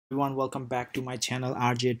Everyone, welcome back to my channel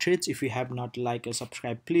RJ Trades. If you have not liked or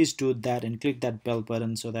subscribed, please do that and click that bell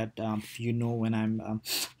button so that you know when I'm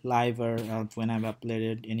live or when I've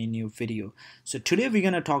uploaded any new video. So today we're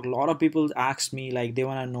gonna talk. A lot of people ask me, like, they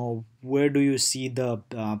want to know, where do you see the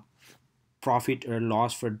profit or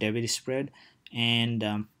loss for debit spread,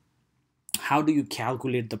 and how do you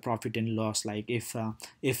calculate the profit and loss? Like, if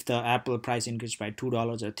the Apple price increased by $2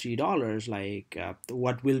 or $3, like,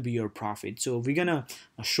 what will be your profit? So we're gonna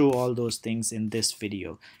show all those things in this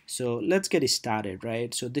video. So let's get it started,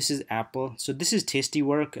 right? So this is Apple. So this is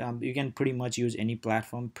Tastywork. You can pretty much use any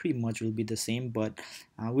platform, pretty much will be the same, but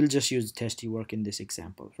we'll just use Tastywork in this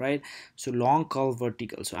example, right? So long call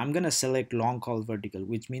vertical. So I'm gonna select long call vertical,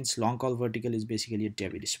 which means long call vertical is basically a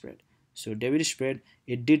debit spread. So debit spread,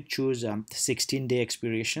 it did choose 16-day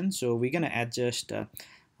expiration, so we're gonna adjust.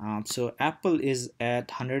 So Apple is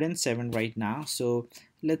at 107 right now, so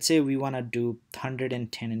let's say we want to do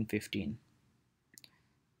 110 and 15.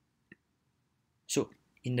 So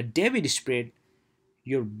in the debit spread,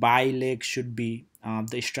 your buy leg should be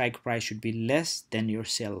the strike price should be less than your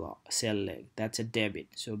sell leg. That's a debit.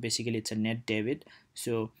 So basically it's a net debit.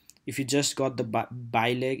 So if you just got the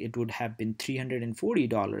buy leg, it would have been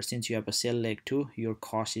 $340. Since you have a sell leg too, your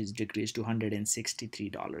cost is decreased to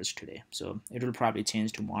 $163 today. So it will probably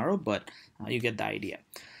change tomorrow, but you get the idea.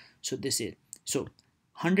 So this is, so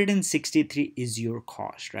 163 is your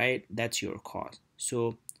cost, right? That's your cost.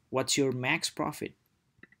 So what's your max profit?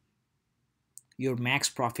 Your max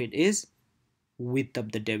profit is width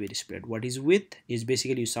of the debit spread. What is width? Is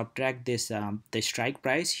basically you subtract this the strike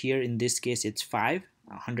price. Here in this case it's 5.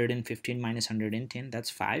 115 minus 110, that's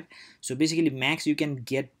 5. So basically max you can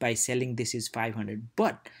get by selling this is 500,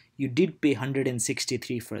 but you did pay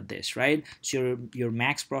 163 for this, right? So your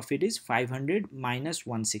max profit is 500 minus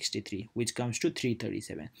 163, which comes to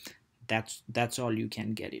 337. That's all you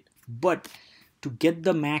can get it. But to get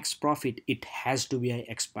the max profit, it has to be an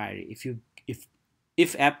expiry.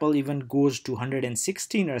 If Apple even goes to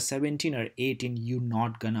 116 or 17 or 18, you're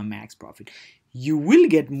not gonna max profit. You will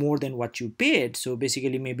get more than what you paid. So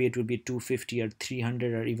basically maybe it will be 250 or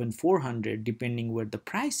 300 or even 400 depending where the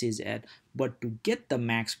price is at. But to get the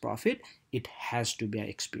max profit, it has to be an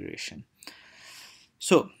expiration.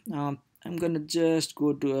 So I'm gonna just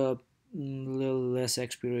go to a little less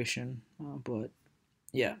expiration, but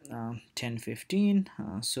yeah, 10 15.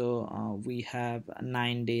 So we have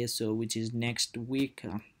 9 days, so which is next week.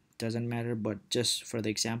 Doesn't matter, but just for the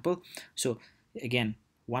example. So again,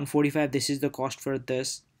 145, this is the cost for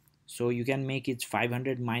this, so you can make it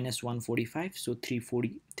 500 minus 145, so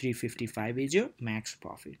 355 is your max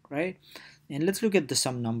profit, right? And let's look at the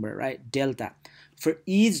sum number, right? Delta for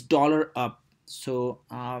each dollar up. So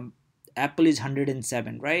Apple is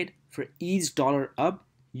 107, right? For each dollar up,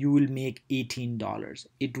 you will make $18.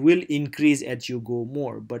 It will increase as you go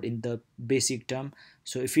more, but in the basic term,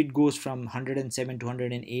 so if it goes from 107 to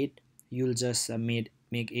 108, you'll just make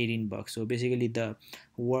 18 bucks. So basically the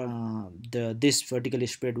this vertical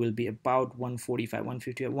spread will be about 145,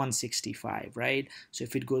 150, 165, right? So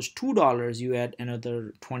if it goes $2, you add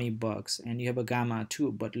another 20 bucks, and you have a gamma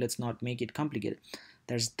too, but let's not make it complicated.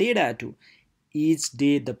 There's theta too. Each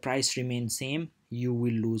day the price remains same, you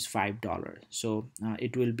will lose $5. So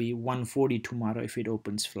it will be 140 tomorrow if it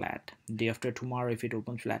opens flat, day after tomorrow if it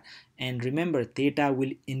opens flat. And remember, theta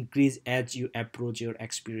will increase as you approach your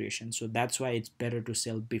expiration, so that's why it's better to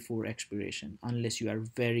sell before expiration, unless you are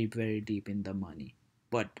very deep in the money.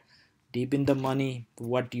 But deep in the money,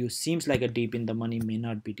 what you seems like a deep in the money may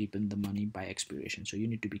not be deep in the money by expiration, so you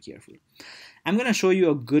need to be careful. I'm going to show you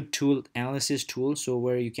a good tool, analysis tool, so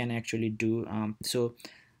where you can actually do so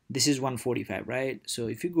this is 145, right? So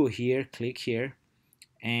if you go here, click here,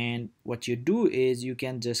 and what you do is you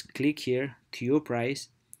can just click here, Theo price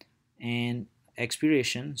and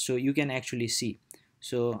expiration, so you can actually see.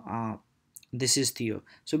 So this is Theo.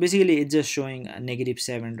 So basically it's just showing a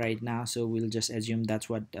 -7 right now, so we'll just assume that's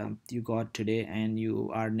what you got today, and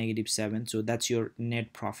you are -7, so that's your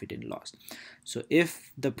net profit and loss. So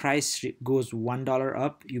if the price goes $1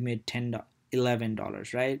 up, you made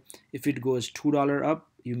 $11, right? If it goes $2 up,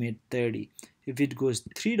 you made 30. If it goes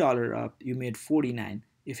 $3 up, you made 49.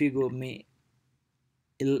 If you go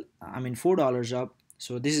 $4 up,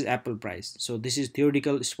 so this is Apple price, so this is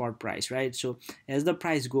theoretical spot price, right? So as the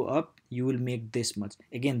price go up, you will make this much.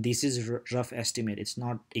 Again, this is rough estimate, it's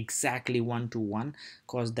not exactly 1-to-1,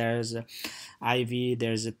 because there's a IV,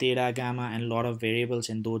 there's a theta, gamma, and a lot of variables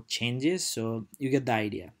and those changes, so you get the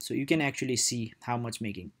idea. So you can actually see how much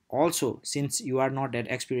making. Also, since you are not at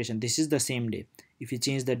expiration, this is the same day. If you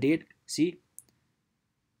change the date, see,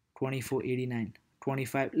 24.89,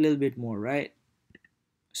 25, a little bit more, right?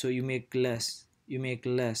 so you make less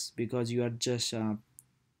because you are just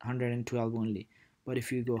 112 only. But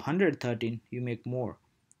if you go 113, you make more.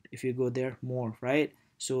 If you go there, more, right?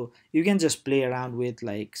 So you can just play around with,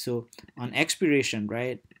 like, so on expiration,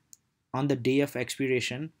 right, on the day of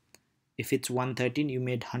expiration, if it's 113, you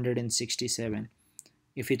made 167.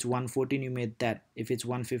 If it's 114, you made that. If it's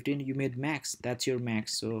 115, you made max. That's your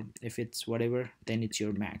max. So if it's whatever, then it's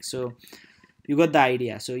your max. So you got the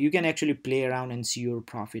idea. So you can actually play around and see your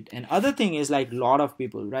profit. And other thing is, like, a lot of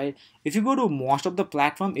people, right, if you go to most of the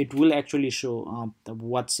platform, it will actually show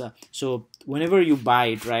what's so whenever you buy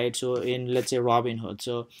it, right, so in, let's say, Robinhood,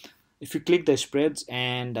 so if you click the spreads,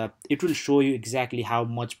 and it will show you exactly how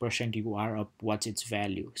much percent you are up, what's its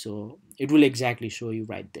value. So it will exactly show you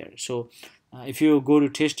right there. So if you go to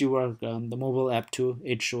test your the mobile app too,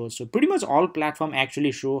 it shows. So pretty much all platform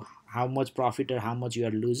actually show how much profit or how much you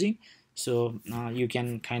are losing. So you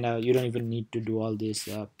can kind of, you don't even need to do all these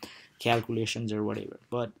calculations or whatever.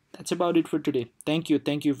 But that's about it for today. Thank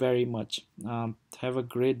you very much. Have a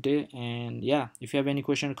great day, and yeah, if you have any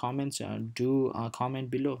question or comments, do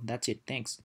comment below. That's it. Thanks.